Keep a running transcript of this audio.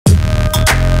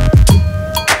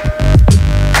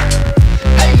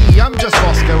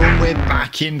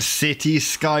back in City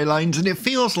Skylines, and it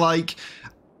feels like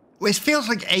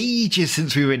ages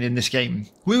since we were in this game.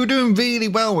 We were doing really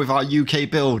well with our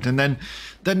UK build, and then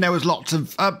there was lots of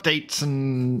updates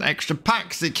and extra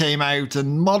packs that came out,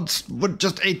 and mods would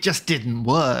just didn't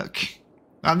work.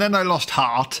 And then I lost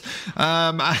heart,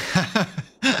 and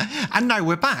now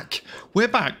we're back. We're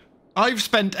back. I've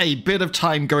spent a bit of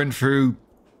time going through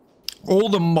all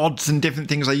the mods and different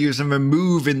things I use and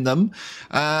removing them,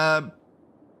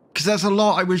 because there's a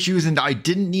lot I was using that I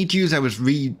didn't need to use. I was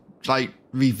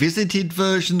revisited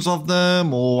versions of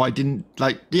them, or I didn't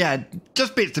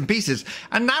just bits and pieces.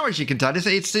 And now, as you can tell,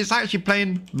 it's actually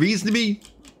playing reasonably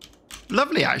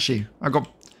lovely. Actually,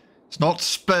 it's not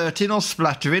spurting or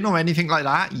spluttering or anything like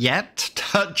that yet.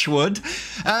 Touch wood.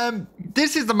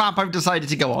 This is the map I've decided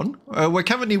to go on. We're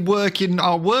currently working.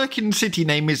 Our working city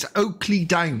name is Oakley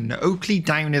Down. Oakley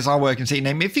Down is our working city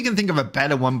name. If you can think of a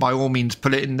better one, by all means,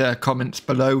 put it in the comments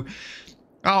below.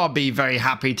 I'll be very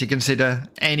happy to consider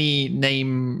any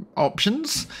name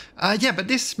options. Yeah, but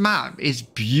this map is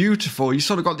beautiful. You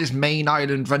sort of got this main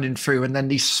island running through, and then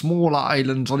these smaller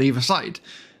islands on either side.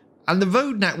 And the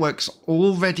road network's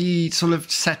already sort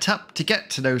of set up to get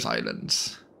to those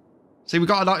islands. See, we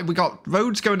got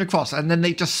roads going across, and then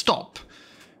they just stop.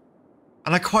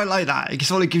 And I quite like that. It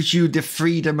sort of gives you the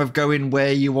freedom of going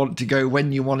where you want to go,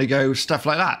 when you want to go, stuff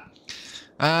like that.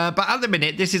 But at the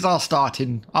minute, this is our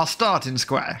starting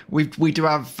square. We do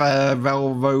have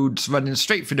railroads running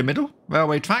straight through the middle,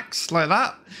 railway tracks like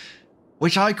that,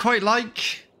 which I quite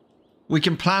like. We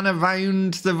can plan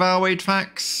around the railway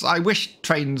tracks. I wish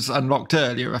trains unlocked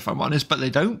earlier, if I'm honest, but they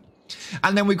don't.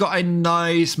 And then we've got a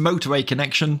nice motorway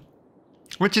connection,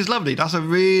 which is lovely. That's a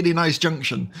really nice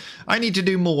junction. I need to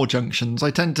do more junctions.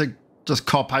 I tend to just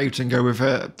cop out and go with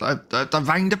a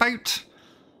roundabout.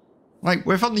 Like,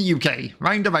 we're from the UK,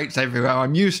 roundabouts everywhere.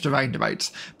 I'm used to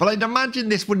roundabouts. But I'd imagine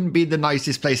this wouldn't be the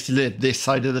nicest place to live, this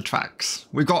side of the tracks.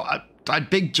 We've got a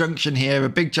big junction here,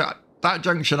 that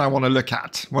junction I want to look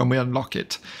at when we unlock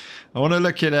it. I want to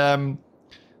look at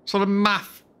sort of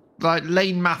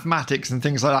lane mathematics and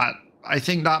things like that. I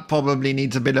think that probably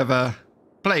needs a bit of a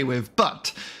play with,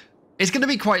 but it's going to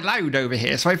be quite loud over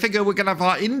here. So I figure we're going to have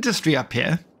our industry up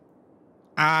here.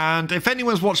 And if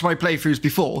anyone's watched my playthroughs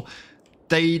before,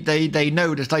 they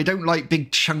know that I don't like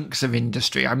big chunks of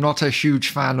industry. I'm not a huge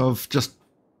fan of just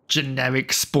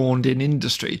generic spawned in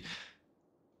industry.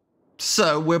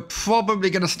 So we're probably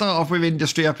going to start off with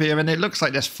industry up here, and it looks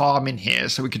like there's farming here,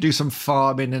 so we could do some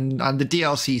farming and the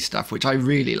DLC stuff, which I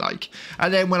really like.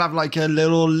 And then we'll have like a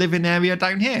little living area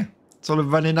down here, sort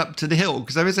of running up to the hill,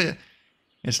 because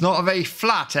it's not a very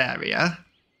flat area,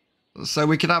 so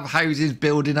we could have houses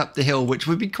building up the hill, which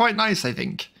would be quite nice, I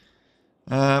think.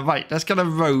 Right, let's get a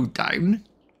road down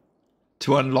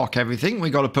to unlock everything.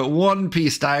 We got to put one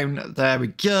piece down. There we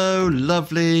go.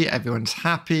 Lovely. Everyone's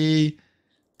happy.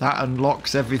 That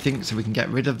unlocks everything, so we can get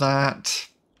rid of that.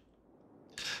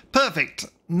 Perfect.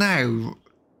 Now,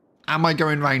 am I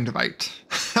going roundabout?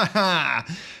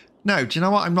 No, do you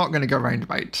know what? I'm not going to go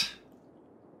roundabout.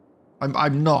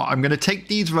 I'm not. I'm going to take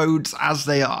these roads as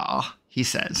they are, he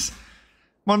says.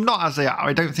 Well, not as they are.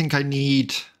 I don't think I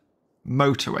need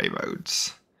motorway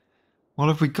roads. What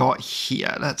have we got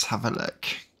here? Let's have a look.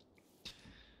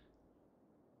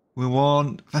 We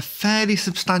want a fairly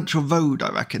substantial road, I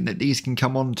reckon, that these can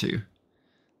come onto.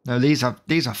 No, these are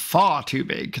far too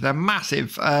big. They're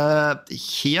massive.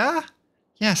 Here?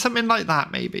 Yeah, something like that,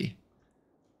 maybe.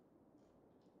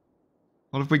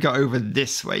 What have we got over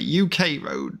this way? UK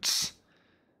roads.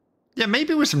 Yeah,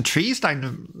 maybe with some trees down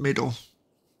the middle.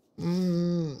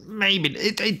 Maybe.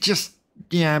 It just...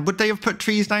 Yeah, would they have put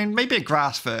trees down? Maybe a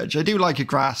grass verge. I do like a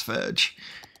grass verge.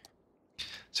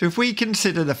 So if we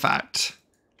consider the fact...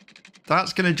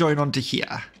 That's going to join onto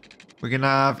here. We're going to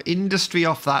have industry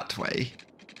off that way.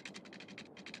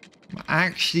 I'm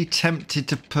actually tempted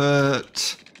to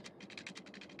put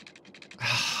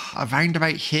a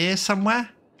roundabout here somewhere.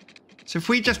 So if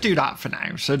we just do that for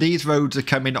now. So these roads are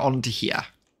coming onto here.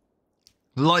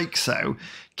 Like so.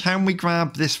 Can we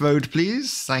grab this road,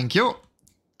 please? Thank you.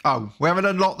 Oh, we haven't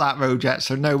unlocked that road yet,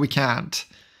 so no, we can't.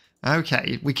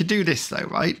 Okay, we could do this though,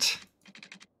 right?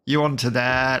 You onto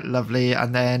there. Lovely.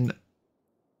 And then...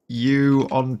 you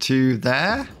onto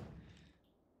there.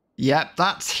 Yep,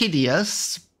 that's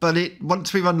hideous, but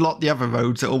once we've unlocked the other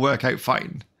roads, it'll work out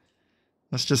fine.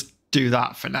 Let's just do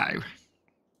that for now.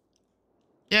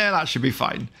 Yeah, that should be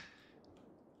fine.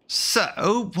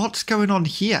 So, what's going on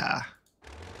here?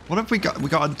 What have we got? We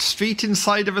got a street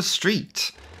inside of a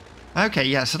street. Okay,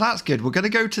 yeah, so that's good. We're going to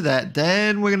go to there.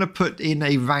 Then we're going to put in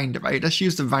a roundabout. Let's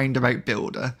use the roundabout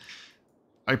builder.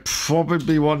 I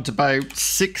probably want about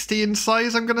 60 in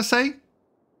size, I'm going to say.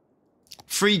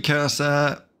 Free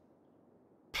cursor.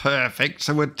 Perfect.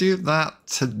 So we'll do that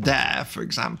to there, for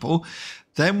example.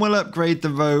 Then we'll upgrade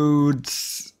the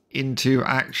roads into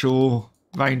actual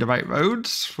roundabout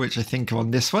roads, which I think are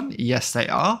on this one. Yes, they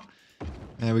are.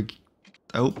 There we go.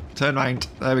 Oh, turn around.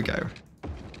 There we go.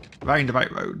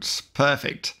 Roundabout roads.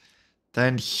 Perfect.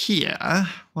 Then here,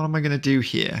 what am I going to do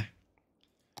here?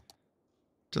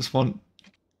 Just want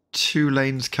 2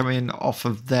 lanes coming off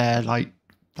of there like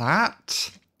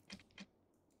that.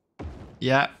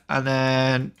 Yeah, and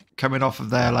then coming off of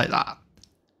there like that.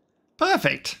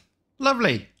 Perfect.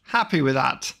 Lovely. Happy with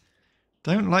that.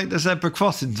 Don't like the zebra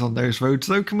crossings on those roads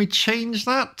though. Can we change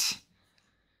that?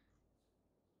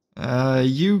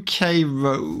 UK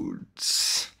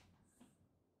roads.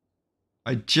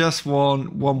 I just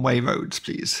want one-way roads,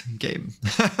 please. Game.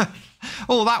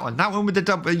 Oh, that one. That one with the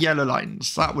double yellow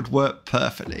lines. That would work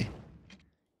perfectly.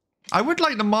 I would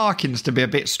like the markings to be a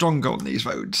bit stronger on these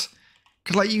roads.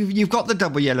 Because like you've got the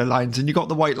double yellow lines and you've got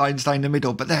the white lines down the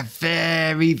middle, but they're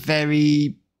very,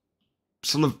 very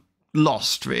sort of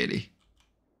lost, really.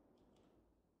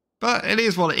 But it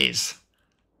is what it is.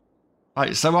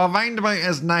 Right, so our roundabout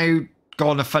has now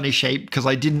gone a funny shape because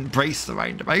I didn't brace the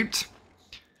roundabout.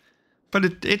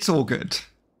 But it's all good.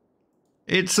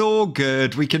 It's all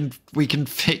good. We can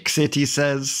fix it, he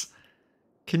says.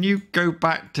 Can you go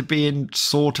back to being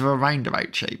sort of a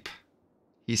roundabout shape?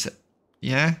 He said,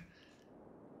 yeah.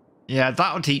 Yeah,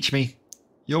 that'll teach me.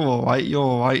 You're all right, you're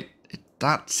all right.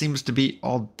 That seems to be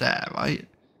odd there, right?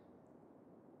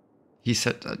 He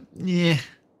said, yeah.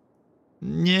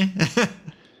 Yeah.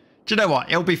 Do you know what?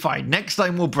 It'll be fine. Next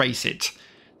time we'll brace it.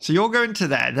 So you're going to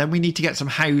there. Then we need to get some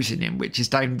housing in, which is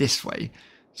down this way.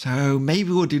 So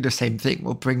maybe we'll do the same thing.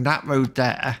 We'll bring that road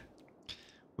there.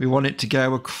 We want it to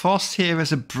go across here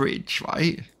as a bridge,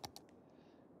 right?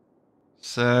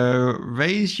 So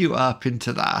raise you up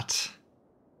into that.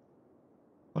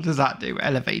 What does that do?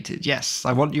 Elevated. Yes,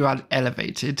 I want you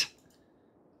elevated.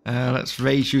 Let's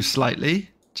raise you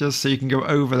slightly, just so you can go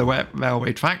over the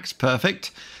railway tracks.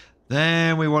 Perfect.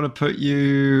 Then we want to put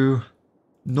you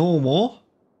normal.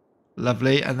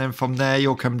 Lovely. And then from there,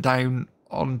 you'll come down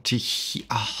onto here.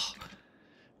 Oh.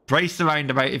 Brace the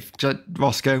roundabout,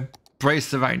 Roscoe. Brace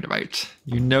the roundabout.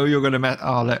 You know you're going to mess...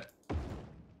 Oh, look.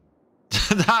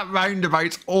 That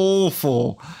roundabout's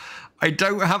awful. I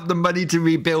don't have the money to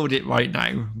rebuild it right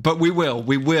now, but we will.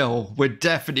 We will. We'll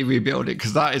definitely rebuild it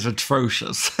because that is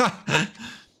atrocious.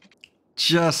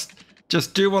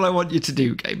 Just do what I want you to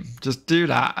do, game. Just do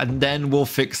that, and then we'll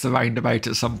fix the roundabout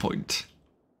at some point.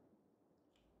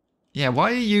 Yeah,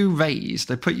 why are you raised?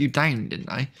 I put you down, didn't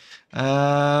I?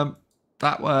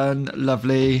 That one,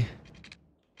 lovely.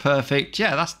 Perfect.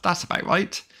 Yeah, that's about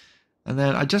right. And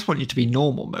then I just want you to be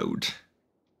normal mode.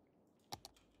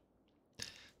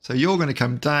 So you're going to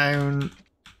come down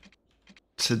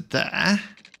to there.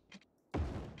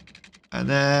 And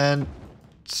then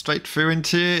straight through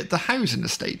into the housing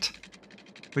estate.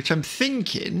 Which I'm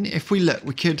thinking, if we look,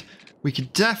 we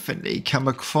could definitely come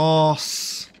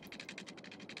across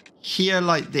here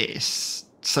like this.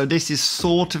 So this is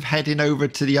sort of heading over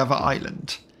to the other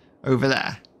island over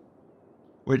there.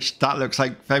 Which that looks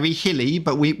like very hilly,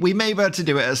 but we may be able to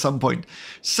do it at some point.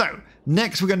 So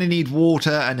next we're going to need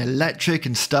water and electric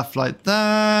and stuff like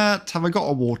that. Have I got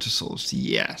a water source?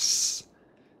 Yes.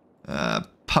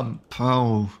 Pump.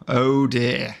 Oh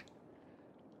dear.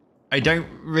 I don't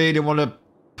really want to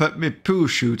put my poo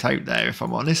chute out there, if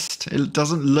I'm honest. It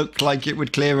doesn't look like it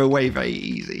would clear away very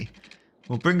easy.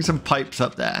 We'll bring some pipes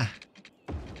up there.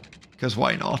 Because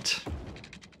why not?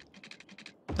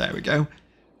 There we go.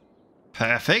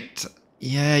 Perfect.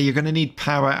 Yeah, you're going to need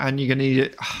power and you're going to need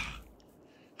it.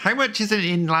 How much is an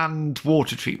inland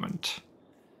water treatment?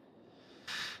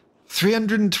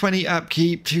 320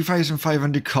 upkeep,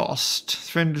 2,500 cost,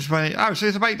 320. Oh, so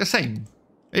it's about the same.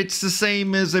 It's the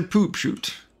same as a poop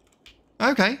chute.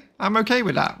 Okay, I'm okay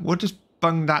with that. We'll just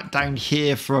bung that down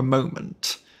here for a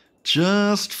moment.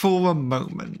 Just for a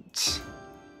moment.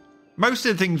 Most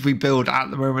of the things we build at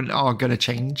the moment are going to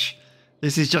change.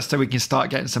 This is just so we can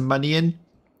start getting some money in.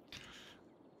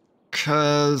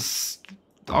 Because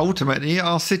ultimately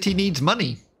our city needs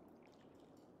money.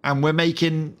 And we're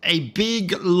making a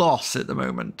big loss at the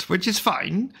moment, which is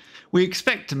fine. We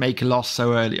expect to make a loss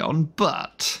so early on,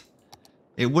 but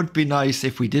it would be nice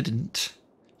if we didn't.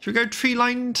 Should we go tree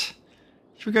lined?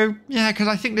 Should we go? Yeah, because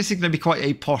I think this is going to be quite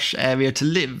a posh area to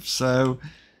live. So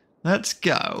let's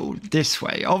go this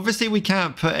way. Obviously, we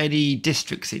can't put any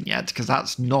districts in yet because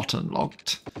that's not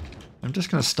unlocked. I'm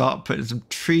just going to start putting some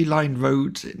tree lined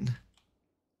roads in.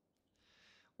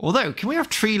 Although, can we have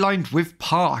tree lined with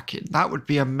parking? That would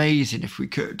be amazing if we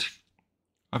could.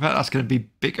 I bet that's going to be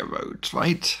bigger roads,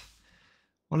 right?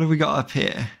 What have we got up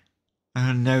here?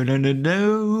 Oh, no, no, no,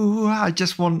 no. I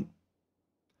just want...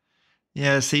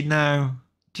 Yeah, see, no.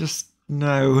 Just,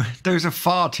 no. Those are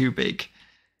far too big.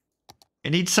 I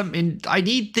need something... I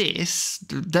need this,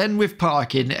 then with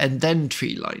parking, and then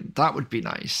tree line. That would be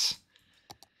nice.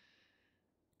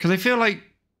 Because I feel like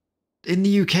in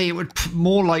the UK, it would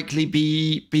more likely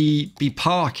be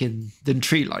parking than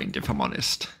tree lined, if I'm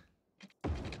honest.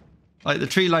 Like, the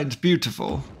tree line's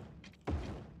beautiful.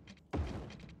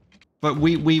 But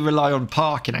we rely on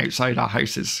parking outside our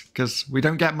houses because we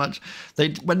don't get much.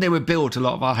 When they were built, a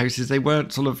lot of our houses, they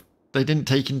weren't sort of... They didn't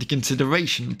take into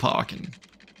consideration parking.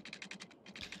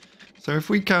 So if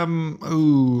we come...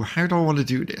 Ooh, how do I want to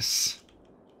do this?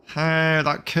 How...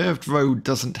 That curved road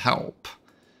doesn't help.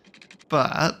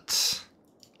 But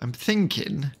I'm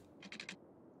thinking...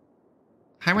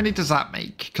 How many does that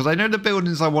make? Because I know the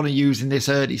buildings I want to use in this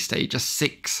early stage are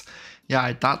 6.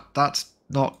 Yeah, that's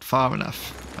not far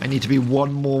enough. I need to be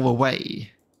one more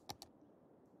away.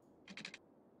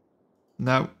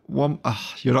 No, one...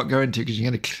 Oh, you're not going to because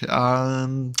you're going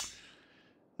to...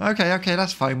 Okay,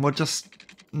 that's fine. We'll just...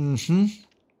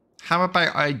 How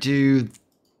about I do...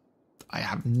 I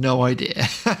have no idea.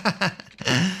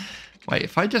 Wait,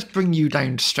 if I just bring you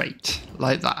down straight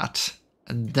like that,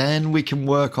 and then we can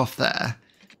work off there.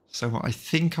 So I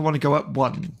think I want to go up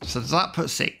 1. So does that put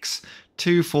 6?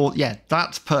 2, 4. Yeah,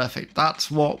 that's perfect.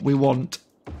 That's what we want.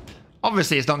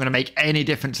 Obviously, it's not going to make any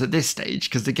difference at this stage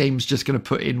because the game's just going to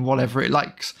put in whatever it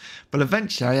likes. But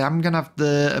eventually, I am going to have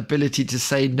the ability to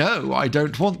say, no, I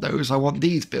don't want those. I want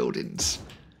these buildings.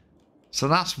 So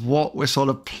that's what we're sort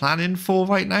of planning for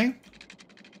right now.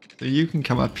 So you can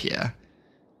come up here.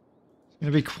 It's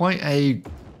going to be quite a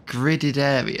gridded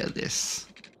area, this.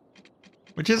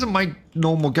 Which isn't my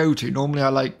normal go-to. Normally I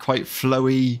like quite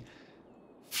flowy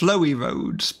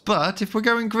roads. But if we're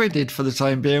going gridded for the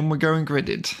time being, we're going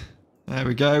gridded. There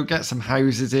we go. Get some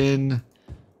houses in.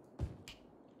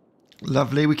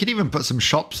 Lovely. We could even put some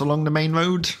shops along the main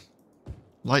road.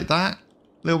 Like that. A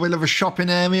little bit of a shopping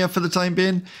area for the time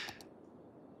being.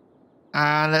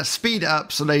 And let's speed it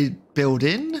up so they build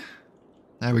in.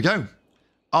 There we go.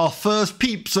 Our first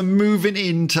peeps are moving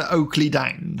into Oakley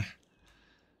Down.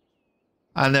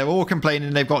 And they're all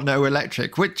complaining they've got no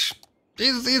electric, which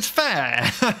is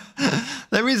fair.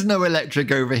 There is no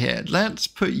electric over here. Let's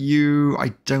put you, I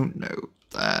don't know,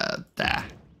 there.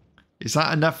 Is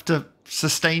that enough to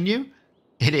sustain you?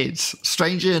 It is.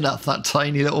 Strangely enough, that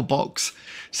tiny little box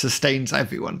sustains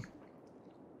everyone.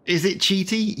 Is it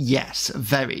cheaty? Yes,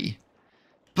 very.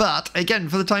 But again,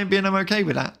 for the time being, I'm okay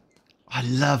with that. I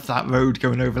love that road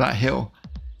going over that hill.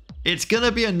 It's going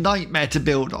to be a nightmare to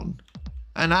build on.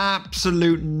 An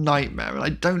absolute nightmare. I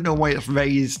don't know why it's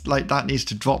raised like that needs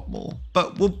to drop more.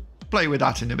 But we'll play with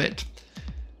that in a bit.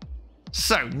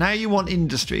 So, now you want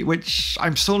industry, which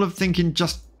I'm sort of thinking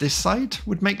just this side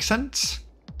would make sense.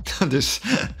 This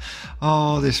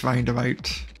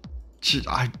roundabout. Do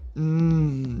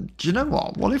you know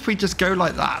what? What if we just go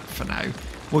like that for now?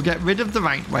 We'll get rid of the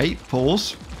wait,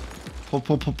 pause.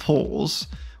 Pause.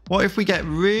 What if we get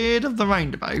rid of the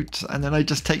roundabout and then I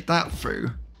just take that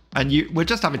through? And we'll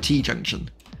just have a T-junction.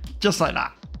 Just like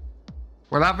that.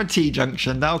 We'll have a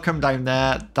T-junction. They'll come down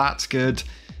there. That's good.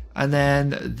 And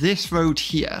then this road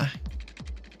here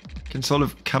can sort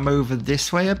of come over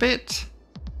this way a bit.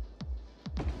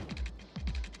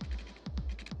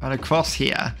 And across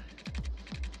here.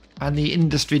 And the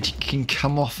industry can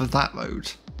come off of that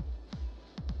road.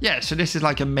 Yeah, so this is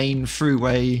like a main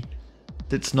throughway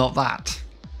that's not that.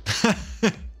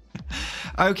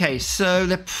 Okay, so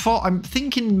I'm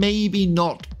thinking maybe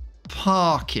not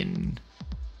parking.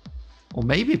 Or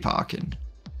maybe parking.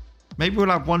 Maybe we'll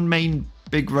have one main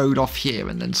big road off here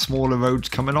and then smaller roads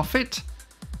coming off it.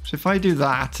 So if I do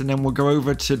that and then we'll go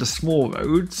over to the small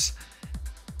roads.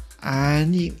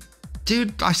 And,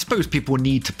 dude, I suppose people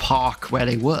need to park where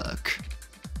they work.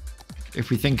 If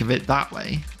we think of it that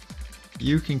way.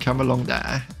 You can come along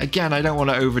there. Again, I don't want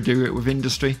to overdo it with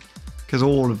industry. Because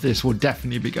all of this will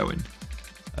definitely be going.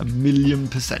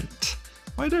 1,000,000%.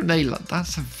 Why don't they...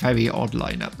 That's a very odd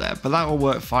line up there. But that will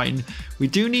work fine. We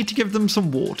do need to give them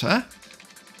some water.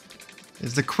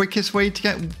 Is the quickest way to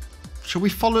get... Shall we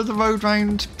follow the road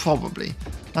round? Probably.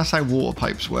 That's how water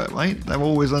pipes work, right? They're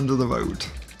always under the road.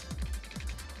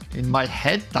 In my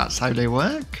head, that's how they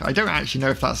work. I don't actually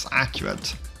know if that's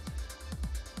accurate.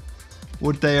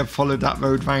 Would they have followed that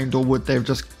road round or would they have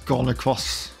just gone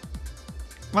across?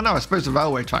 Well, no, I suppose the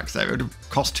railway tracks there, it would have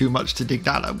cost too much to dig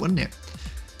that up, wouldn't it?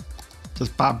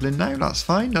 just babbling now, that's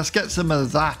fine. Let's get some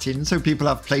of that in so people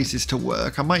have places to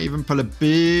work. I might even put a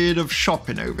bit of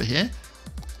shopping over here.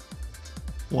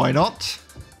 Why not?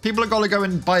 People have got to go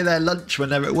and buy their lunch when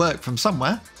they're at work from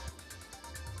somewhere.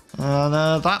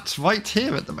 And that's right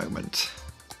here at the moment.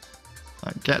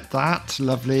 Right, get that,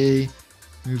 lovely.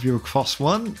 Move you across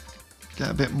one.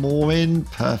 Get a bit more in,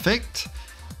 perfect.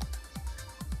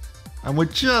 And we're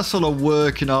just sort of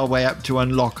working our way up to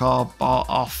unlock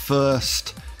our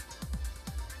first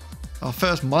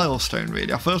milestone,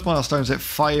 really. Our first milestone is at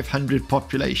 500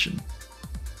 population.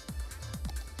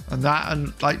 And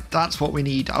that's what we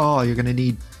need. Oh, you're going to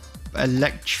need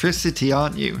electricity,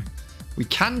 aren't you? We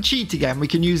can cheat again. We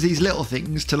can use these little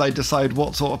things till I decide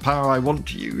what sort of power I want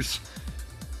to use.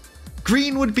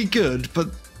 Green would be good, but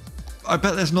I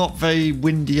bet there's not very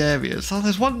windy areas. Oh,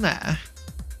 there's one there.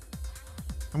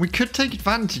 And we could take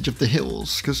advantage of the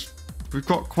hills because we've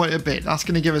got quite a bit. That's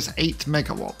going to give us 8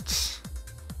 megawatts.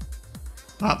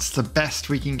 That's the best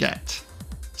we can get.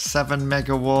 7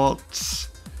 megawatts.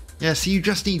 Yeah, so you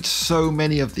just need so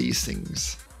many of these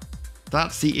things.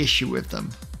 That's the issue with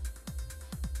them.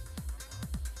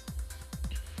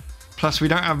 Plus, we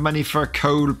don't have money for a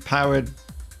coal-powered...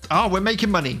 Oh, we're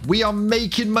making money. We are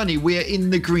making money. We are in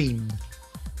the green.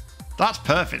 That's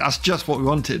perfect. That's just what we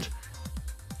wanted.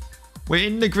 We're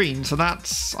in the green, so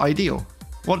that's ideal.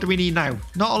 What do we need now?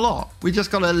 Not a lot. We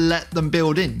just got to let them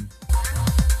build in.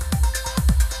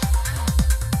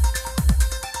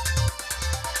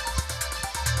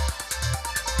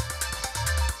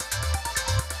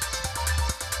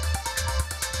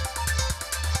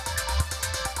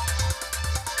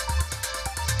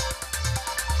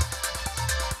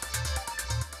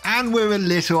 And we're a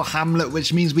little hamlet,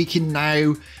 which means we can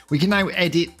now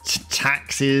edit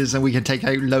taxes and we can take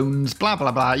out loans, blah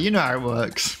blah blah. You know how it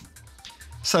works.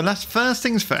 So first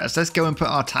things first, let's go and put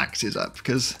our taxes up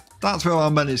because that's where our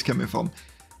money's coming from.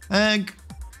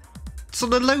 So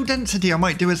the low density I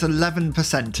might do is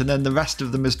 11% and then the rest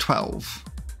of them is 12.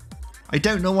 I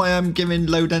don't know why I'm giving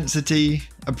low density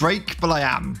a break, but I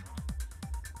am.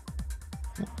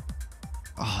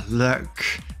 Oh look,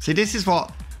 see this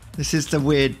is the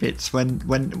weird bits when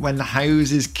the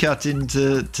house is cut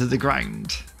into the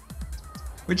ground,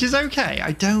 which is okay.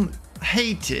 I don't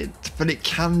hate it, but it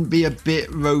can be a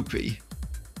bit ropey.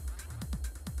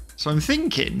 So I'm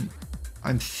thinking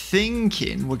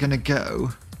we're gonna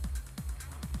go.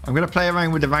 I'm gonna play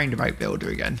around with the roundabout builder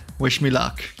again. Wish me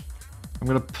luck. I'm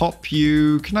gonna pop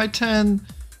you. Can I turn?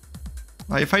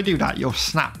 Like if I do that, you'll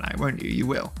snap now, won't you? You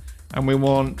will. And we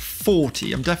want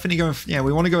 40. I'm definitely going, yeah,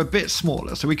 we want to go a bit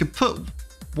smaller. So we could put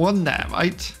one there,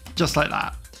 right? Just like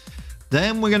that.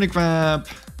 Then we're going to grab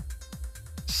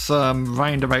some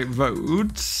roundabout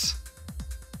roads.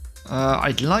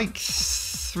 I'd like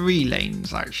 3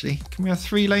 lanes, actually. Can we have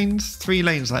 3 lanes? 3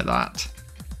 lanes like that.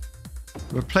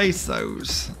 Replace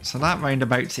those. So that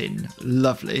roundabout's in.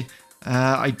 Lovely.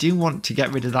 I do want to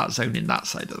get rid of that zone in that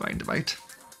side of the roundabout.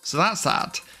 So that's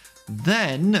that.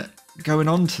 Then... going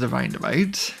on to the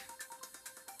roundabout,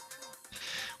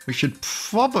 we should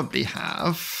probably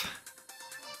have...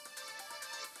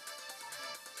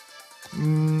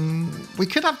 we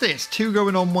could have this, 2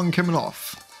 going on, 1 coming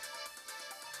off.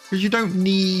 Because you don't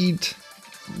need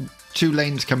 2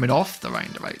 lanes coming off the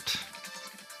roundabout.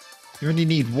 You only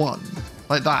need 1,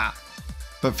 like that,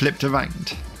 but flipped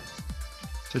around.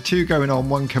 So 2 going on,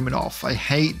 1 coming off. I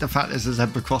hate the fact there's a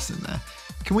zebra crossing there.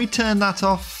 Can we turn that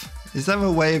off? Is there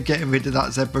a way of getting rid of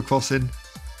that zebra crossing?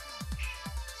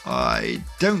 I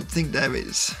don't think there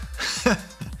is.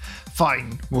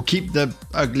 Fine, we'll keep the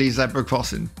ugly zebra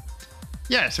crossing.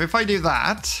 Yeah, so if I do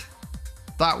that,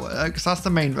 that works. That's the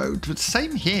main road. But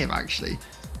same here, actually.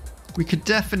 We could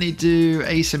definitely do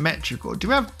asymmetrical. Do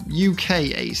we have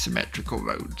UK asymmetrical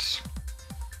roads?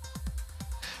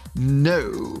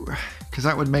 No, because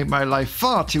that would make my life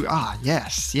far too... Ah,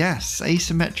 yes,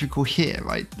 asymmetrical here,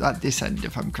 right? At this end,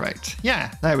 if I'm correct.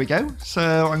 Yeah, there we go.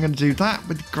 So I'm going to do that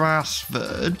with grass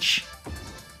verge.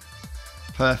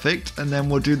 Perfect. And then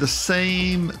we'll do the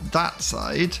same that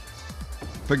side,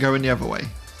 but going the other way.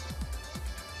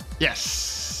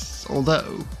 Yes,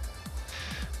 although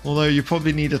you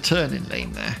probably need a turning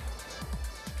lane there.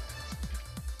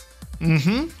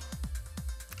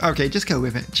 Okay, just go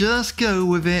with it. Just go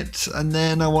with it. And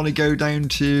then I want to go down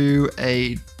to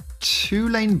a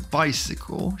 2-lane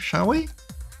bicycle, shall we?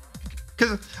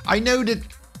 Because I know that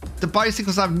the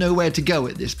bicycles have nowhere to go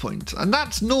at this point. And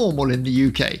that's normal in the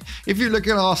UK. If you look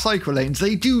at our cycle lanes,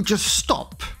 they do just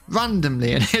stop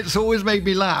randomly. And it's always made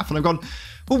me laugh. And I've gone,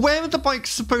 Well, where are the bikes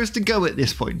supposed to go at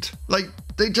this point? Like,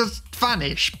 they just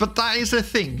vanish. But that is a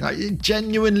thing. Like, it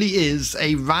genuinely is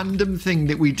a random thing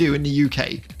that we do in the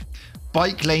UK.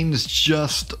 Bike lanes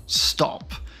just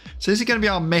stop. So this is going to be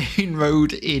our main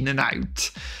road in and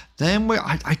out. Then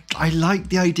I like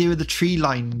the idea of the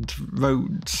tree-lined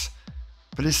roads.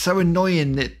 But it's so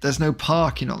annoying that there's no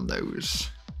parking on those.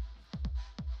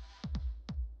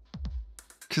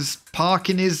 Because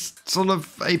parking is sort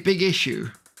of a big issue.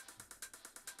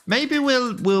 Maybe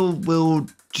we'll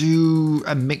do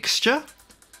a mixture.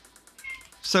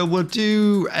 So we'll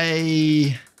do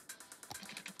a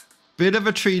bit of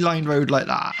a tree-lined road like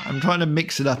that. I'm trying to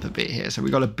mix it up a bit here. So we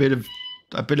got a bit of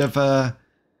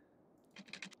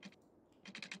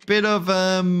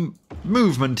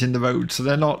movement in the road, so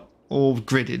they're not all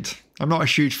gridded. I'm not a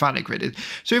huge fan of gridded.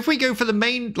 So if we go for the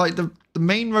main, like the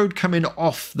main road coming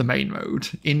off the main road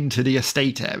into the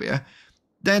estate area,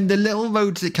 then the little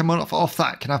roads that come off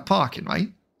that can have parking, right?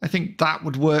 I think that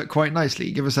would work quite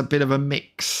nicely. Give us a bit of a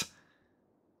mix.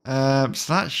 So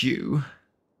that's you.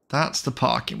 That's the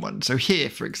parking one. So here,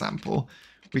 for example,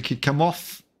 we could come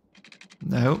off.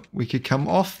 No, we could come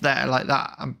off there like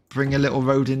that and bring a little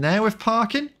road in there with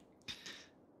parking.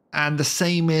 And the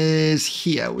same is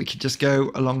here. We could just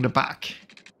go along the back.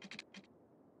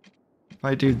 If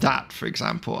I do that, for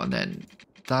example, and then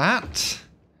that.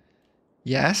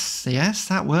 Yes,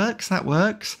 that works, that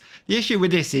works. The issue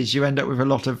with this is you end up with a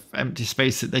lot of empty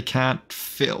space that they can't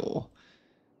fill.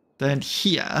 Then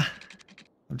here,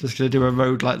 I'm just going to do a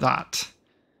road like that.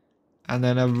 And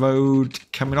then a road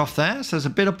coming off there. So there's a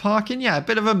bit of parking. Yeah, a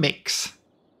bit of a mix.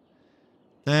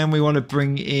 Then we want to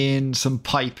bring in some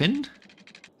piping.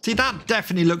 See, that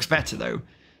definitely looks better, though.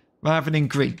 Rather than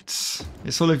grids.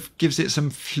 It sort of gives it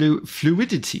some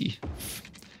fluidity.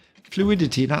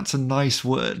 Fluidity, that's a nice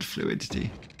word,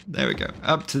 fluidity. There we go.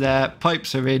 Up to there.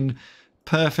 Pipes are in.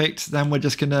 Perfect. Then we're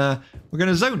just going to... We're going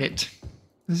to zone it.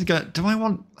 Do I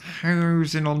want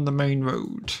housing on the main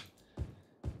road?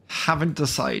 Haven't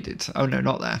decided. Oh, no,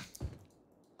 not there.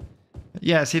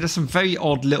 Yeah, see, there's some very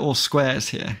odd little squares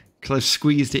here. Because I've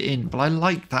squeezed it in. But I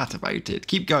like that about it.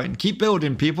 Keep going. Keep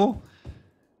building, people.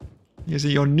 These are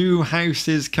your new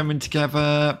houses coming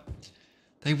together.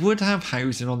 They would have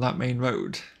housing on that main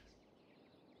road.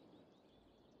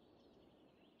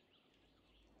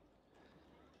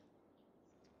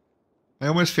 I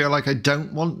almost feel like I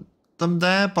don't want them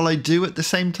there, but I do at the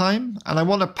same time. And I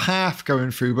want a path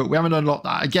going through, but we haven't unlocked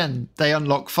that. Again, they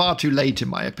unlock far too late, in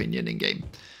my opinion, in game.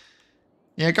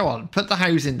 Yeah, go on. Put the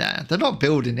house in there. They're not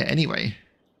building it anyway.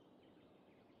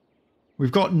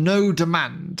 We've got no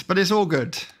demand, but it's all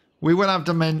good. We will have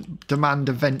demand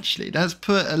eventually. Let's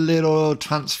put a little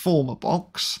transformer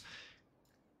box.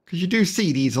 Because you do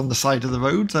see these on the side of the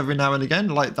roads every now and again,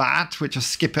 like that, which will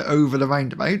skip it over the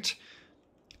roundabout.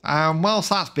 Whilst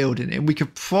that's building in, we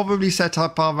could probably set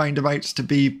up our roundabouts to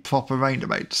be proper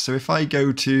roundabouts. So if I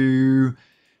go to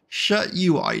shut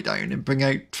UI down and bring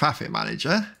out traffic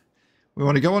manager, we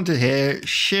want to go onto here,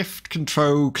 shift,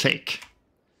 control, click.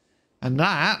 And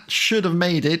that should have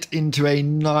made it into a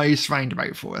nice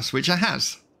roundabout for us, which it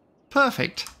has.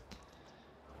 Perfect.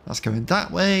 That's going that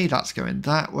way. That's going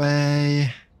that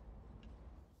way.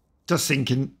 Just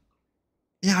thinking,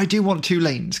 yeah, I do want 2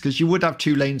 lanes, because you would have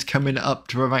 2 lanes coming up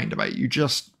to a roundabout. You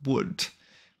just would.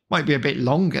 Might be a bit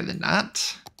longer than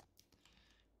that.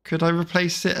 Could I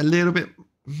replace it a little bit?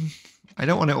 I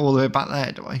don't want it all the way back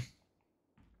there, do I?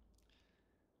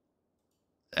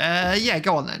 Yeah,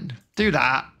 go on then. Do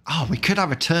that. Oh, we could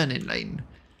have a turning lane.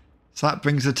 So that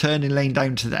brings the turning lane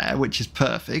down to there, which is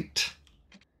perfect.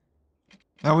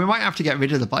 Well, we might have to get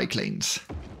rid of the bike lanes.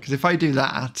 Because if I do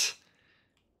that,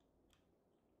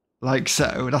 like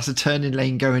so, that's a turning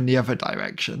lane going the other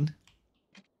direction.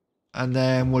 And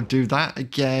then we'll do that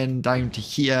again down to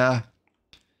here,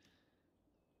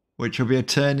 which will be a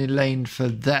turning lane for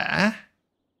there.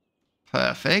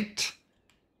 Perfect.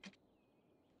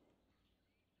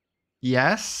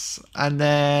 Yes, and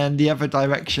then the other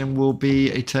direction will be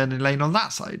a turning lane on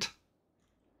that side.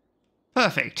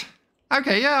 Perfect.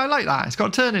 Okay, yeah, I like that. It's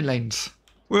got turning lanes.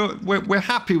 We're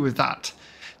happy with that.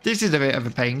 This is a bit of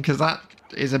a pain because that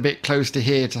is a bit close to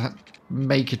here to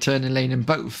make a turning lane in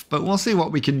both, but we'll see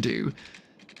what we can do.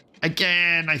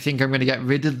 Again, I think I'm going to get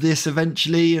rid of this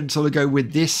eventually and sort of go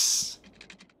with this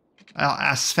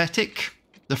aesthetic,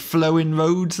 the flowing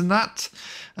roads and that.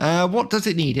 What does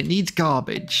it need? It needs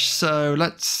garbage. So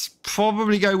let's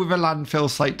probably go with a landfill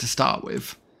site to start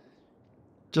with.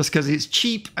 Just because it's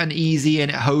cheap and easy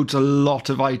and it holds a lot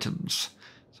of items.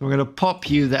 So we're going to pop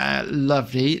you there.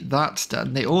 Lovely. That's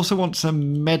done. They also want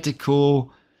some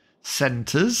medical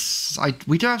centres.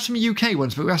 We do have some UK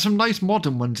ones, but we have some nice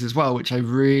modern ones as well, which I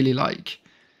really like.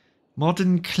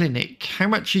 Modern clinic. How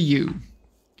much are you?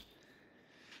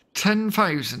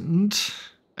 10,000,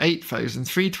 8,000,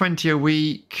 320 a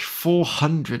week,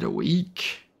 400 a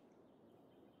week.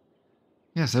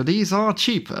 Yeah, so these are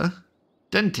cheaper.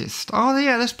 Dentist. Oh,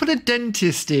 yeah, let's put a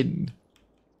dentist in.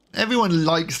 Everyone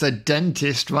likes the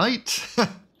dentist, right?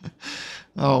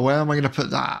 Oh, where am I going to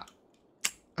put that?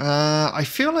 I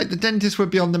feel like the dentist would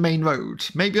be on the main road.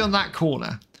 Maybe on that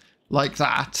corner. Like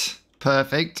that.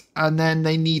 Perfect. And then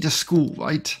they need a school,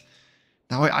 right?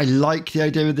 Now, I like the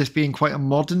idea of this being quite a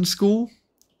modern school.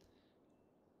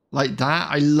 Like that.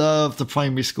 I love the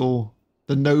primary school.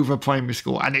 The Nova Primary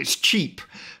School. And it's cheap.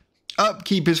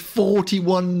 Upkeep is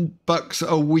 41 bucks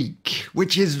a week.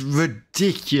 Which is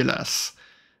ridiculous.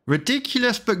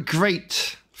 Ridiculous, but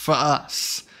great for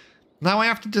us. Now I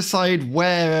have to decide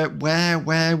where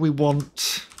we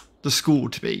want the school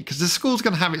to be. Because the school's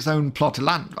going to have its own plot of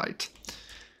land, right?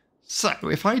 So,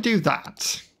 if I do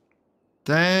that,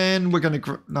 then we're going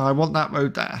to... No, I want that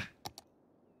road there.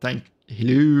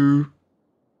 Hello?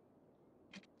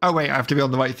 Oh, wait, I have to be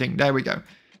on the right thing. There we go.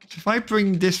 So if I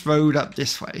bring this road up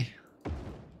this way,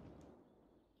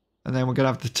 and then we're going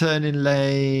to have the turning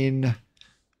lane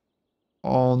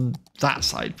on that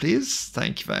side, please.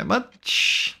 Thank you very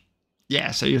much.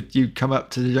 Yeah, so you come up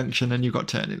to the junction and you've got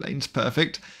turning lanes.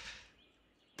 Perfect.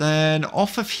 Then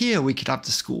off of here, we could have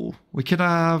the school. We could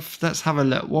have... Let's have a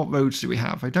look. What roads do we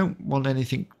have? I don't want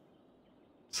anything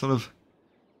sort of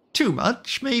too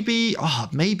much. Maybe... Oh,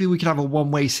 maybe we could have a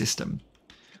one-way system.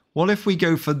 What if we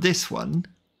go for this one?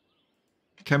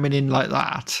 Coming in like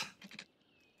that.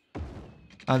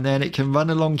 And then it can run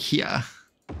along here.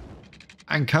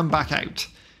 And come back out.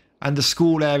 And the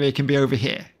school area can be over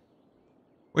here.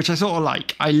 Which I sort of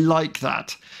like. I like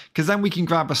that. Because then we can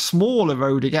grab a smaller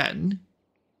road again.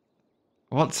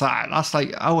 What's that? That's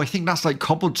like... Oh, I think that's like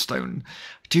cobblestone.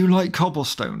 I do like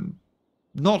cobblestone.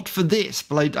 Not for this,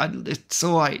 but it's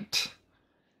alright.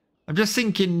 I'm just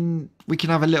thinking we can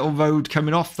have a little road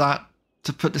coming off that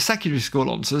to put the secondary school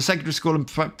on. So the secondary school and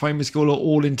primary school are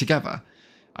all in together.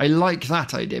 I like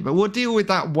that idea. But we'll deal with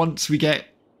that once we get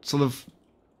sort of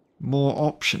more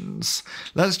options.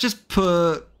 Let's just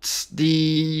put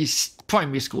the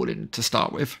primary school in to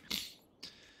start with.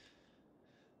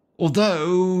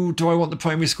 Although, do I want the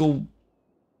primary school?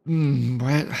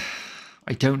 Where?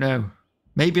 I don't know.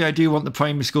 Maybe I do want the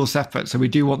primary school separate, so we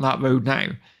do want that road now.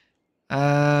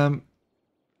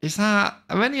 Is that...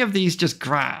 Are any of these just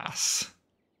grass?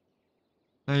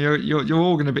 No, you're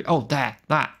all going to be... Oh, there.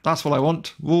 That's what I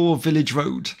want. Raw Village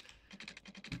Road.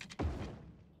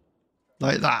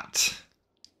 Like that.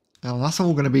 Oh, that's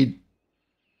all going to be...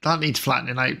 That needs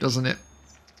flattening out, doesn't it?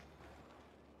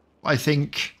 I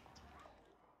think...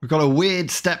 We've got a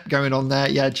weird step going on there.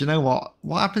 Yeah, do you know what?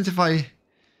 What happens if I...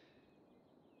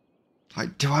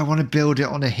 Like, do I want to build it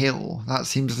on a hill? That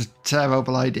seems a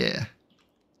terrible idea.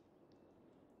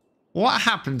 What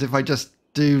happens if I just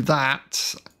do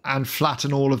that and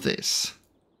flatten all of this?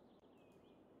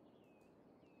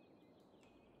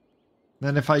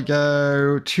 Then if I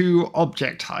go to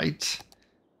object height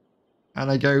and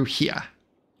I go here.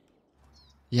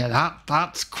 Yeah,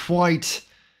 that's quite...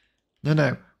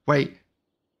 No, wait.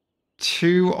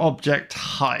 To object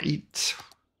height.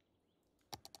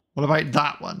 What about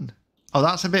that one? Oh,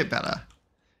 that's a bit better.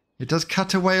 It does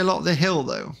cut away a lot of the hill,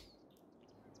 though.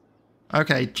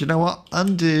 Okay, do you know what?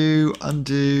 Undo.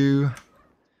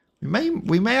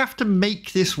 We may have to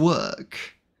make this work.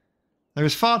 There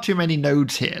is far too many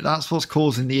nodes here. That's what's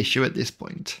causing the issue at this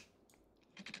point.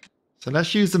 So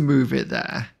let's use the move it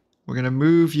there. We're going to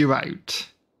move you out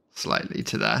slightly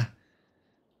to there.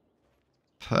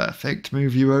 Perfect.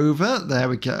 Move you over. There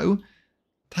we go.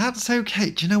 That's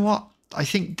okay. Do you know what? I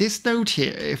think this node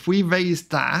here, if we raise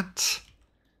that,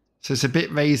 so it's a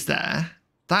bit raised there,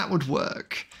 that would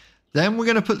work. Then we're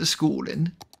going to put the school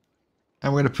in.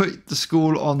 And we're going to put the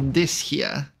school on this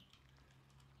here.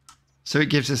 So it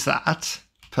gives us that.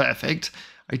 Perfect.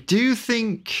 I do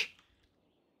think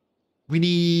we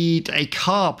need a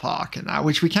car park in that,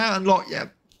 which we can't unlock yet.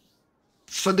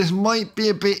 So this might be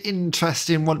a bit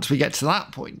interesting once we get to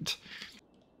that point.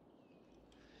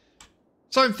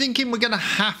 So I'm thinking we're going to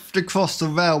have to cross the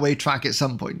railway track at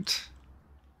some point.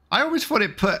 I always thought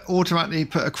it automatically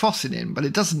put a crossing in, but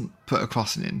it doesn't put a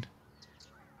crossing in.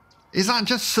 Is that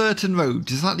just certain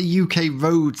roads? Is that the UK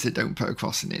roads that don't put a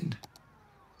crossing in?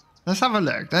 Let's have a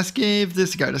look. Let's give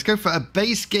this a go. Let's go for a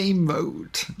base game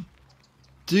road.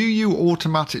 Do you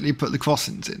automatically put the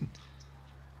crossings in?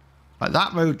 Like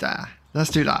that road there. Let's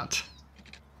do that.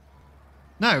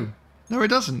 No, it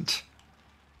doesn't.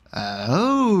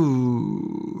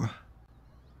 Oh.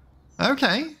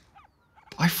 Okay.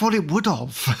 I thought it would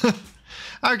have.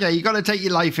 Okay, you got to take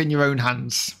your life in your own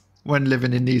hands when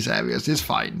living in these areas. It's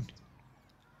fine.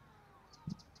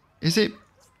 Is it...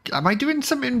 Am I doing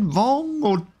something wrong,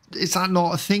 or is that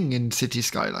not a thing in City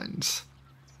Skylines?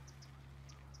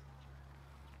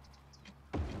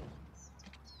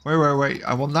 Wait.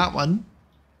 I want that one.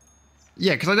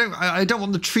 Yeah, because I don't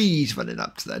want the trees running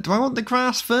up to there. Do I want the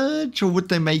grass verge, or would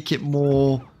they make it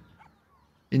more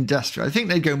industrial? I think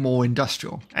they'd go more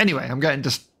industrial. Anyway, I'm getting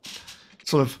just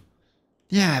sort of...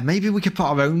 Yeah, maybe we could put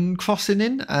our own crossing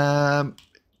in.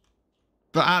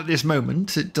 But at this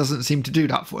moment, it doesn't seem to do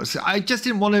that for us. I just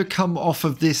didn't want to come off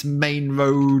of this main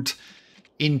road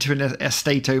into an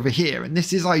estate over here. And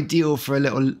this is ideal for a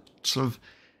little sort of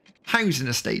housing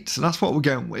estate. So that's what we're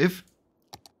going with.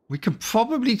 We could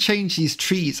probably change these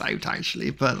trees out,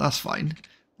 actually, but that's fine.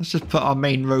 Let's just put our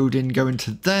main road in going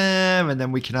to there. And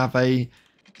then we can have a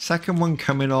second one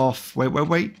coming off.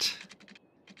 Wait.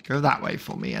 Go that way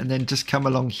for me. And then just come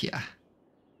along here.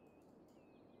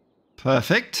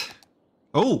 Perfect.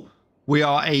 Oh, we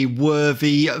are a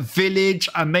worthy village.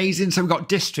 Amazing. So we've got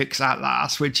districts at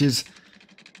last, which is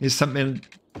something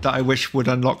that I wish would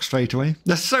unlock straight away.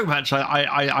 There's so much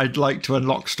I'd like to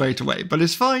unlock straight away, but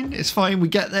it's fine. It's fine. We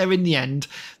get there in the end.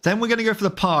 Then we're going to go for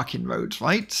the parking roads,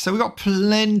 right? So we've got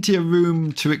plenty of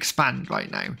room to expand right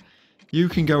now. You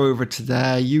can go over to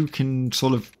there. You can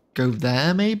sort of go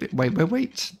there maybe.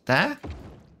 Wait. There?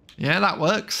 Yeah, that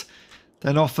works.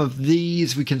 Then off of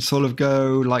these, we can sort of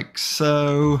go like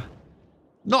so.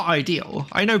 Not ideal.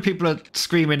 I know people are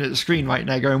screaming at the screen right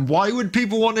now going, why would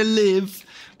people want to live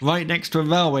right next to a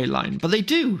railway line? But they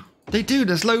do. They do.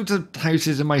 There's loads of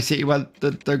houses in my city where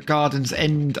the gardens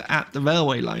end at the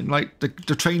railway line. Like the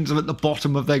trains are at the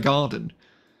bottom of their garden.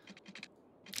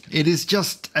 It is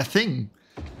just a thing.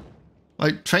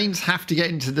 Like trains have to get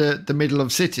into the middle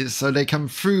of cities, so they come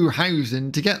through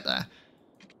housing to get there.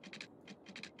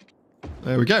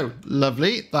 There we go.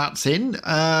 Lovely. That's in.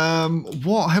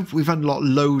 We've unlocked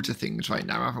loads of things right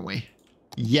now, haven't we?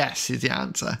 Yes is the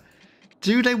answer.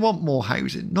 Do they want more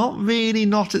housing? Not really,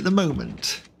 not at the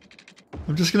moment.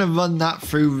 I'm just going to run that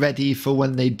through ready for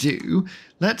when they do.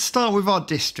 Let's start with our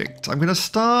district. I'm going to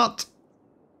start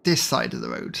this side of the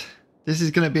road. This is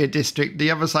going to be a district.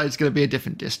 The other side is going to be a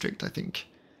different district, I think.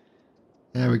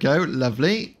 There we go.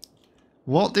 Lovely.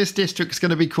 What this district is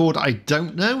going to be called, I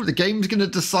don't know. The game's going to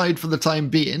decide for the time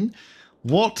being.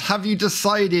 What have you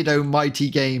decided, oh mighty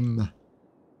game?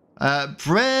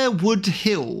 Brarewood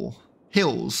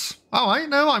Hills. Oh, I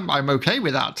know. I'm okay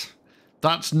with that.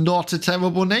 That's not a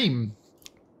terrible name.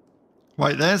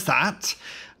 Right, there's that.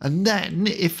 And then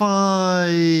if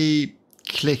I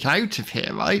click out of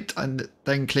here, right, and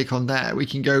then click on there, we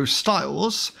can go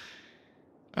styles.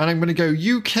 And I'm going to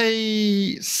go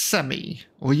UK Semi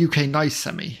or UK Nice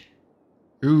Semi.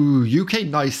 Ooh, UK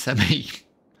Nice Semi.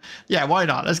 Yeah, why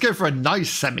not? Let's go for a nice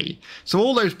semi. So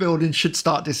all those buildings should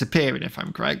start disappearing if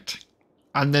I'm correct.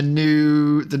 And the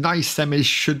nice semis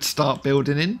should start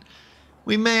building in.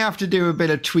 We may have to do a bit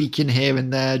of tweaking here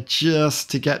and there just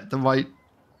to get the right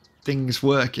things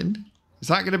working. Is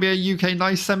that going to be a UK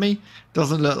Nice Semi?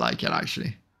 Doesn't look like it,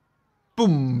 actually.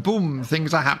 Boom, boom,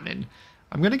 things are happening.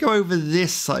 I'm going to go over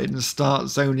this side and start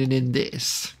zoning in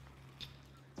this.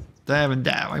 There and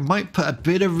there. I might put a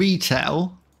bit of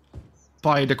retail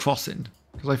by the crossing,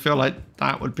 because I feel like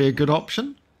that would be a good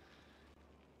option.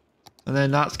 And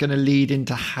then that's going to lead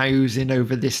into housing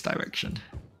over this direction,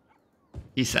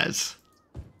 he says.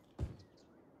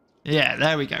 Yeah,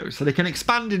 there we go. So they can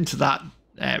expand into that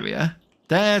area.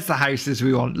 There's the houses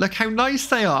we want. Look how nice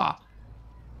they are.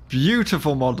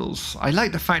 Beautiful models. I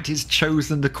like the fact he's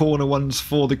chosen the corner ones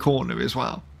for the corner as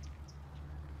well.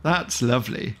 That's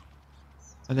lovely.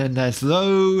 And then there's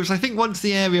those. I think once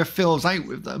the area fills out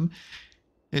with them,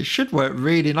 it should work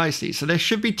really nicely. So there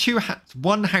should be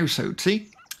one household. See?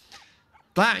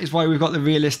 That is why we've got the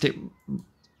realistic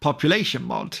population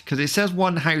mod, because it says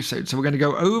one household. So we're going to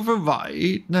go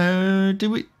override. No, do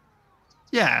we?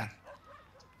 Yeah.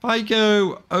 If I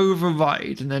go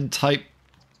override and then type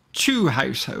 2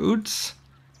 households,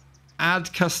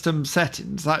 add custom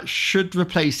settings, that should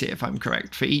replace it if I'm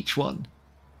correct for each one.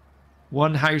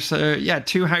 One household, yeah,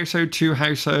 2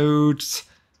 households.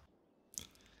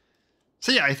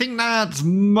 So yeah, I think that's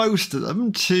most of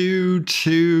them. Two,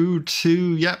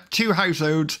 yep, 2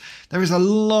 households. There is a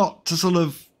lot to sort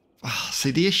of, see,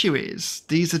 the issue is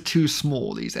these are too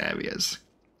small, these areas.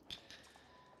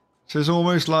 So it's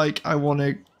almost like I want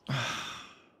to,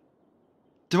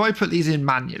 do I put these in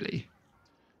manually?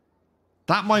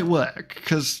 That might work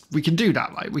because we can do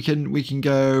that, right? We can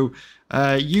go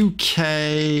UK.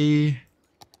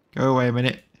 Go away a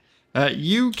minute.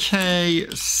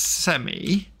 UK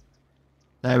semi.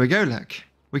 There we go, look.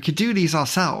 We could do these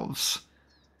ourselves.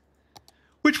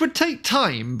 Which would take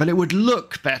time, but it would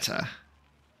look better.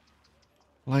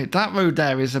 Like, that road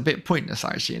there is a bit pointless,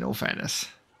 actually, in all fairness.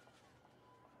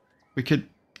 We could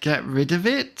get rid of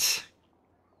it.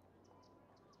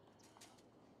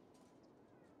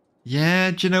 Yeah,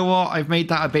 do you know what? I've made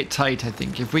that a bit tight, I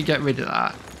think. If we get rid of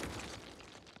that,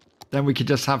 then we could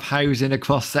just have housing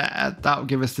across there. That'll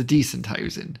give us the decent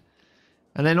housing.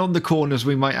 And then on the corners,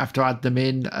 we might have to add them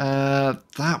in.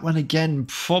 That one again,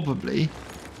 probably.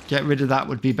 Get rid of that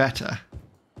would be better.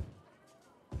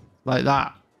 Like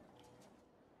that.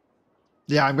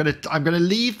 Yeah, I'm gonna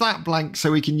leave that blank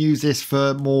so we can use this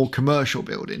for more commercial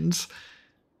buildings.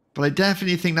 But I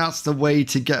definitely think that's the way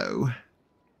to go.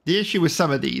 The issue with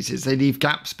some of these is they leave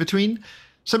gaps between.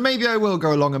 So maybe I will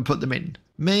go along and put them in.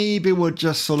 Maybe we'll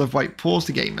just sort of like pause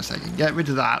the game a second, get rid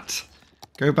of that.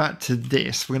 Go back to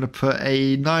this. We're going to put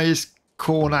a nice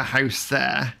corner house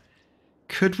there.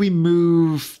 Could we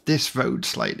move this road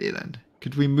slightly then?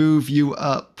 Could we move you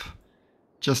up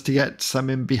just to get some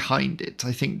in behind it?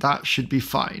 I think that should be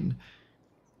fine.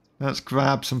 Let's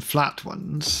grab some flat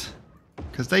ones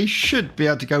because they should be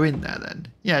able to go in there then.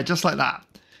 Yeah, just like that.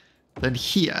 Then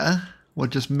here, we'll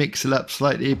just mix it up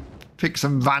slightly. Pick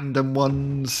some random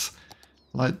ones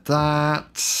like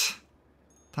that.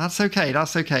 That's okay,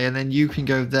 that's okay. And then you can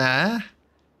go there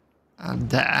and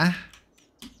there.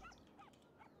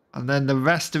 And then the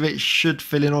rest of it should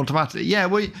fill in automatically. Yeah,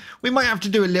 we might have to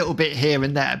do a little bit here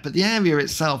and there, but the area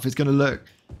itself is going to look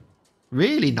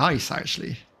really nice,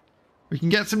 actually. We can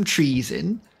get some trees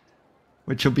in,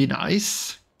 which will be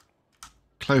nice.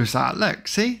 Close that. Look,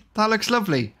 see? That looks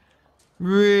lovely.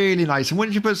 Really nice. And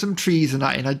once you put some trees and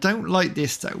that in, I don't like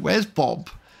this though. Where's Bob?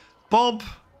 Bob,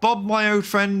 my old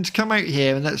friend, come out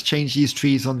here and let's change these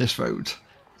trees on this road.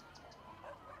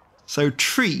 So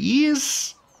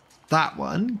trees, that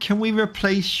one. Can we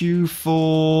replace you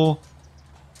for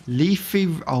leafy?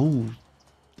 Oh,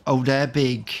 they're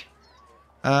big.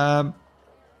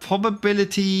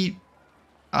 Probability.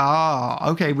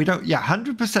 Okay. We don't. Yeah,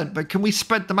 100%. But can we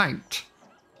spread them out?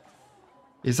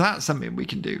 Is that something we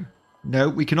can do? No,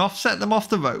 we can offset them off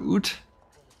the road.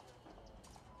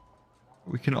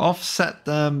 We can offset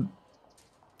them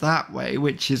that way,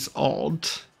 which is odd.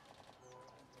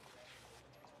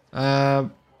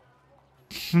 0.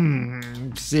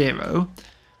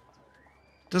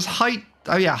 Does height...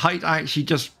 Oh yeah, height actually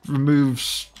just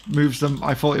moves them.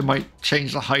 I thought it might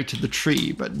change the height of the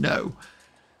tree, but no.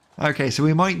 Okay, so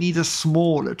we might need a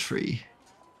smaller tree.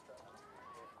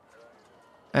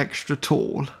 Extra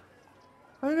tall.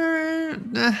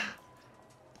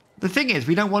 The thing is,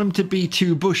 we don't want them to be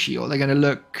too bushy or they're going to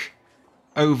look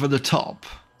over the top.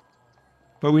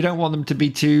 But we don't want them to be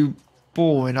too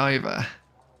boring either.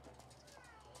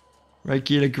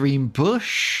 Regular green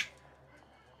bush.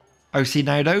 Oh, see,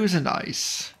 now those are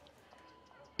nice.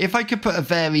 If I could put a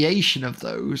variation of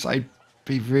those, I'd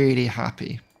be really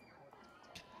happy.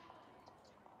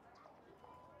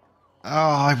 Oh,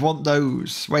 I want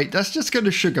those. Wait, let's just go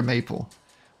to sugar maple.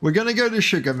 We're going to go to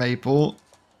sugar maple.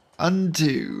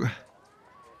 Undo.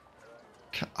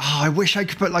 Oh, I wish I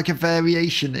could put like a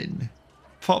variation in.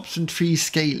 Props and tree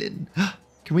scaling.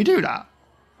 Can we do that?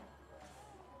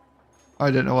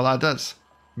 I don't know what that does.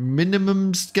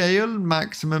 Minimum scale,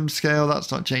 maximum scale.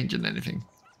 That's not changing anything.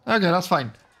 Okay, that's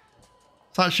fine.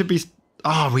 That should be...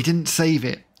 Oh, we didn't save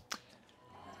it.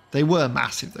 They were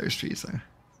massive, those trees, though.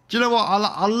 Do you know what?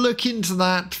 I'll look into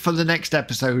that for the next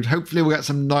episode. Hopefully we'll get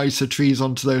some nicer trees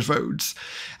onto those roads.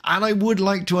 And I would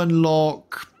like to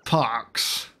unlock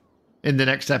parks in the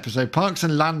next episode. Parks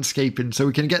and landscaping, so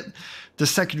we can get the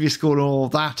secondary school and all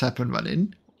that up and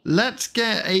running. Let's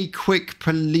get a quick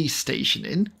police station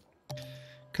in.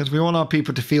 Because we want our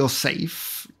people to feel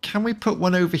safe. Can we put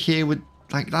one over here with...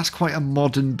 Like, that's quite a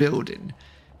modern building.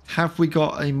 Have we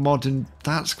got a modern...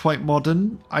 That's quite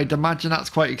modern. I'd imagine that's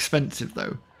quite expensive,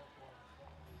 though.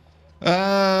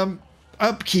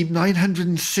 Upkeep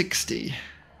 960.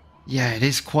 Yeah, it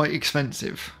is quite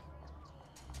expensive.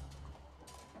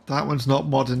 That one's not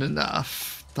modern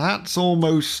enough. That's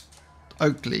almost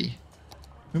Oakley.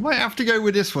 We might have to go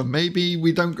with this one. Maybe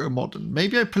we don't go modern.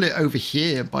 Maybe I put it over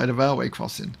here by the railway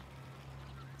crossing.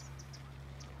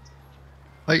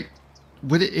 Like,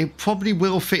 would it probably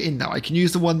will fit in now. I can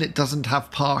use the one that doesn't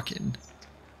have parking.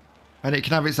 And it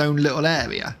can have its own little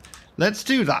area. Let's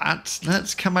do that.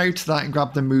 Let's come out of that and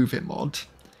grab the move it mod.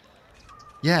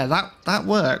 Yeah, that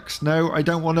works. No, I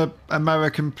don't want to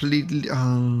American completely.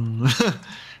 Oh.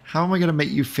 How am I going to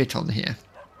make you fit on here?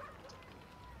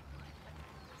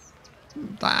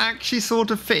 That actually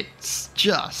sort of fits.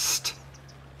 Just.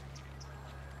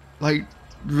 Like,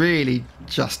 really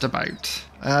just about.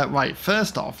 Right,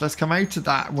 first off, let's come out of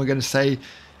that and we're going to say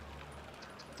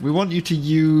we want you to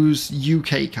use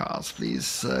UK cars,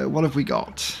 please. What have we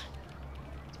got?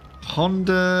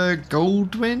 Honda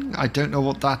Goldwing? I don't know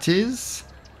what that is.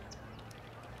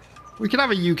 We can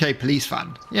have a UK police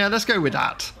van. Yeah, let's go with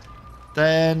that.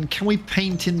 Then can we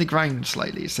paint in the ground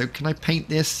slightly? So can I paint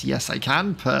this? Yes, I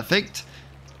can. Perfect.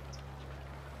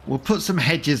 We'll put some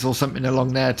hedges or something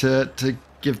along there to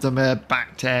give them a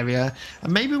backed area.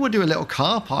 And maybe we'll do a little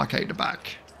car park out the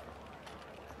back.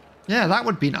 Yeah, that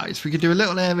would be nice. We could do a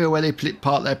little area where they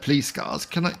park their police cars.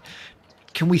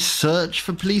 Can we search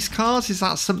for police cars? Is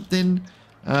that something?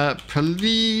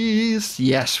 Police.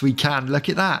 Yes, we can. Look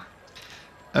at that.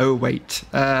 Oh, wait.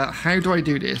 How do I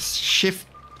do this? Shift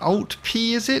Alt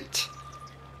P, is it?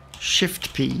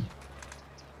 Shift P.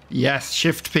 Yes,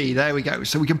 Shift P. There we go.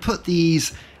 So we can put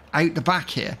these out the back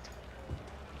here.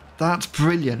 That's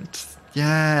brilliant.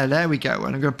 Yeah, there we go.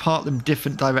 And I'm going to park them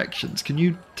different directions. Can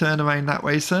you turn around that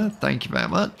way, sir? Thank you very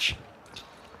much.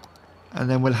 And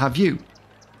then we'll have you.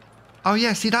 Oh,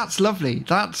 yeah, see, that's lovely.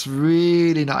 That's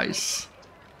really nice.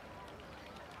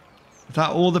 Is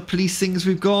that all the police things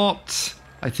we've got?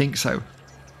 I think so.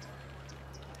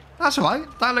 That's all right.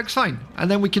 That looks fine. And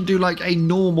then we can do like a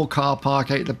normal car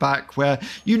park out the back where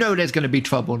you know there's going to be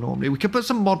trouble normally. We could put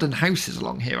some modern houses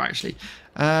along here, actually.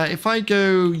 If I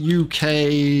go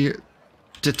UK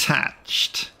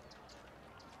detached,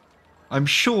 I'm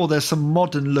sure there's some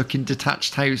modern looking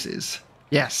detached houses.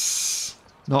 Yes.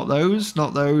 Not those,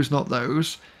 not those, not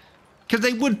those. Because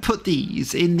they would put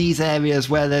these in these areas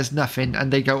where there's nothing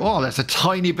and they go, oh, there's a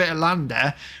tiny bit of land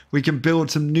there. We can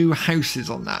build some new houses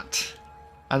on that.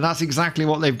 And that's exactly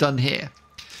what they've done here.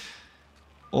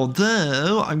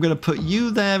 Although, I'm going to put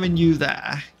you there and you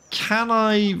there. Can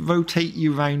I rotate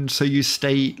you round so you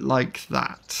stay like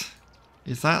that?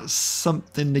 Is that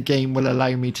something the game will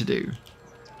allow me to do?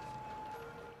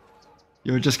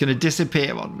 You're just going to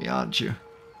disappear on me, aren't you?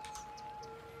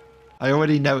 I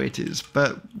already know it is,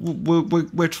 but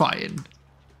we're trying.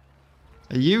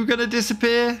 Are you going to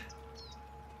disappear?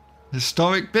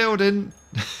 Historic building.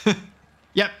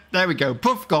 Yep, there we go.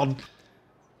 Poof, gone.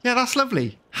 Yeah, that's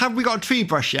lovely. Have we got a tree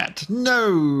brush yet?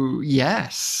 No.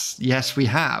 Yes. Yes, we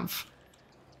have.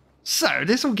 So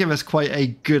this will give us quite a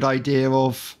good idea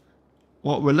of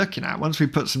what we're looking at once we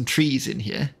put some trees in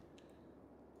here.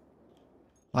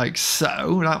 Like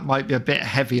so. That might be a bit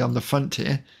heavy on the front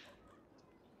here.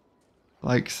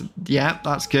 Like, yeah,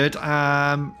 that's good.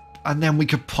 And then we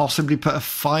could possibly put a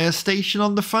fire station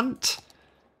on the front.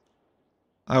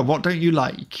 What don't you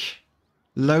like?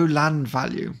 Low land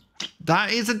value.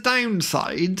 That is a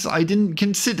downside. I didn't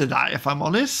consider that, if I'm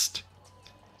honest.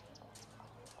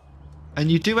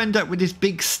 And you do end up with this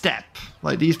big step.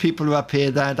 Like, these people are up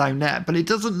here, they're down there. But it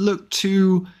doesn't look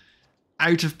too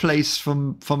out of place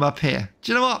from up here.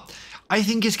 Do you know what? I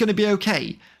think it's going to be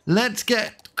okay. Let's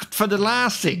get... For the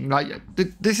last thing, like,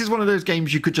 this is one of those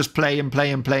games you could just play and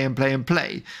play and play and play and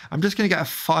play. I'm just going to get a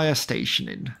fire station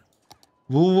in.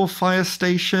 Rural fire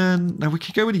station. No, we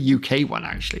could go with a UK one,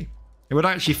 actually. It would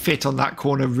actually fit on that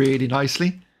corner really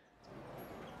nicely.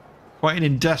 Quite an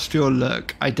industrial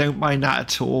look. I don't mind that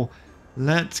at all.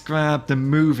 Let's grab the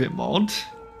Move It mod.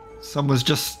 Someone's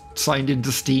just signed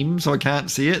into Steam, so I can't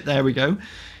see it. There we go.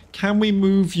 Can we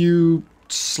move you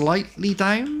slightly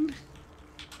down?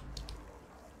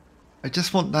 I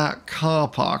just want that car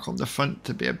park on the front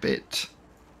to be a bit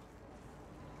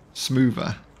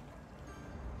smoother.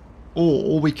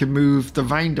 Or we can move the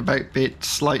roundabout bit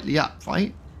slightly up,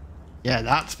 right? Yeah,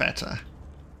 that's better.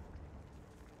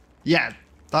 Yeah,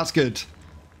 that's good.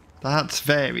 That's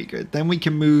very good. Then we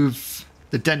can move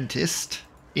the dentist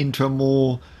into a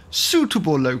more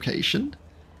suitable location.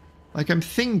 Like, I'm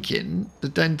thinking the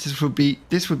dentist would be...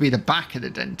 This would be the back of the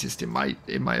dentist, in my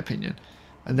opinion.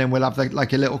 And then we'll have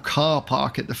like a little car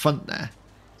park at the front there.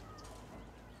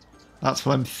 That's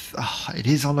what I'm... it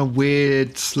is on a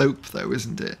weird slope though,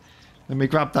 isn't it? Let me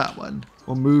grab that one.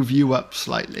 We'll move you up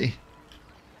slightly.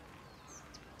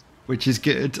 Which is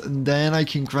good. And then I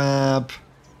can grab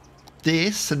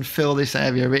this and fill this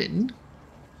area in.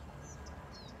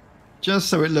 Just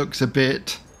so it looks a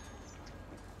bit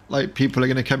like people are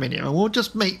going to come in here. And we'll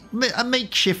just make a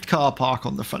makeshift car park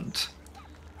on the front.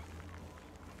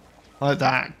 Like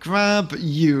that. Grab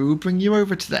you, bring you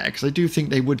over to there, because I do think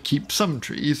they would keep some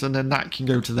trees, and then that can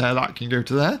go to there, that can go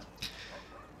to there.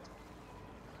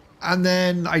 And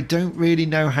then I don't really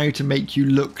know how to make you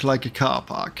look like a car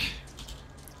park.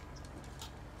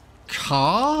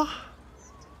 Car?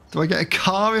 Do I get a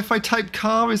car if I type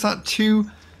car? Is that too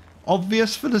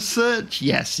obvious for the search?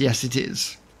 Yes, yes it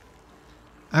is.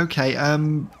 Okay,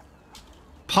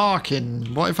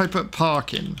 parking. What if I put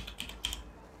parking?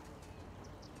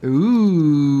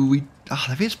 Ooh,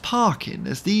 there is parking.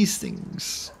 There's these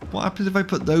things. What happens if I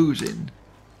put those in?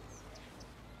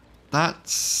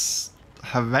 That's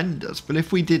horrendous. But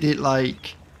if we did it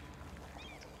like...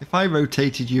 If I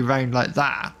rotated you around like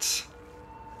that...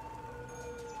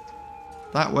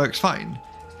 That works fine.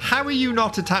 How are you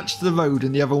not attached to the road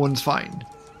and the other one's fine?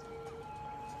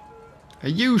 Are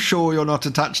you sure you're not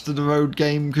attached to the road,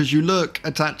 game? Because you look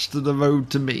attached to the road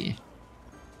to me.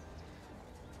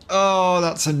 Oh,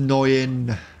 that's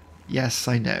annoying. Yes,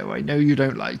 I know. I know you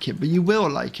don't like it, but you will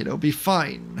like it. It'll be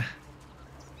fine.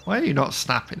 Why are you not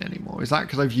snapping anymore? Is that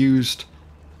because I've used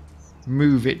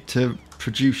move it to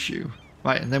produce you?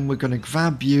 Right, and then we're going to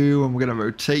grab you and we're going to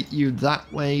rotate you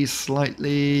that way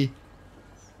slightly.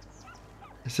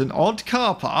 It's an odd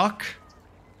car park.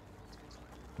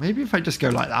 Maybe if I just go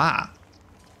like that.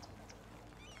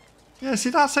 Yeah, see,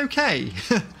 that's okay.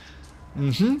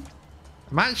 I'm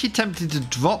actually tempted to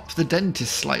drop the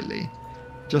dentist slightly,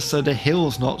 just so the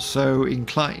hill's not so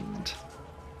inclined.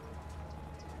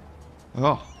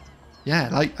 Oh, yeah,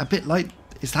 like a bit like,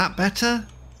 is that better?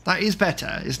 That is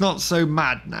better. It's not so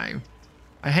mad now.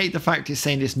 I hate the fact it's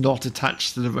saying it's not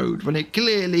attached to the road when it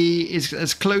clearly is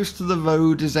as close to the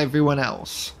road as everyone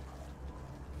else.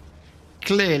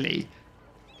 Clearly.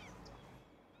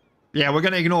 Yeah, we're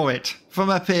going to ignore it.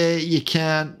 From up here, you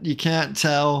can't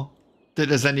tell that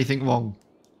there's anything wrong.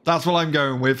 That's what I'm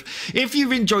going with. If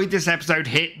you've enjoyed this episode,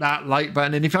 hit that like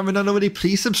button. And if you haven't done already,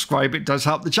 please subscribe. It does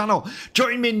help the channel.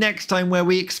 Join me next time where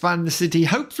we expand the city.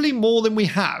 Hopefully more than we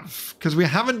have. Because we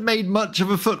haven't made much of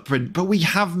a footprint. But we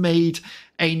have made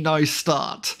a nice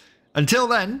start. Until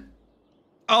then,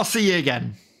 I'll see you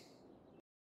again.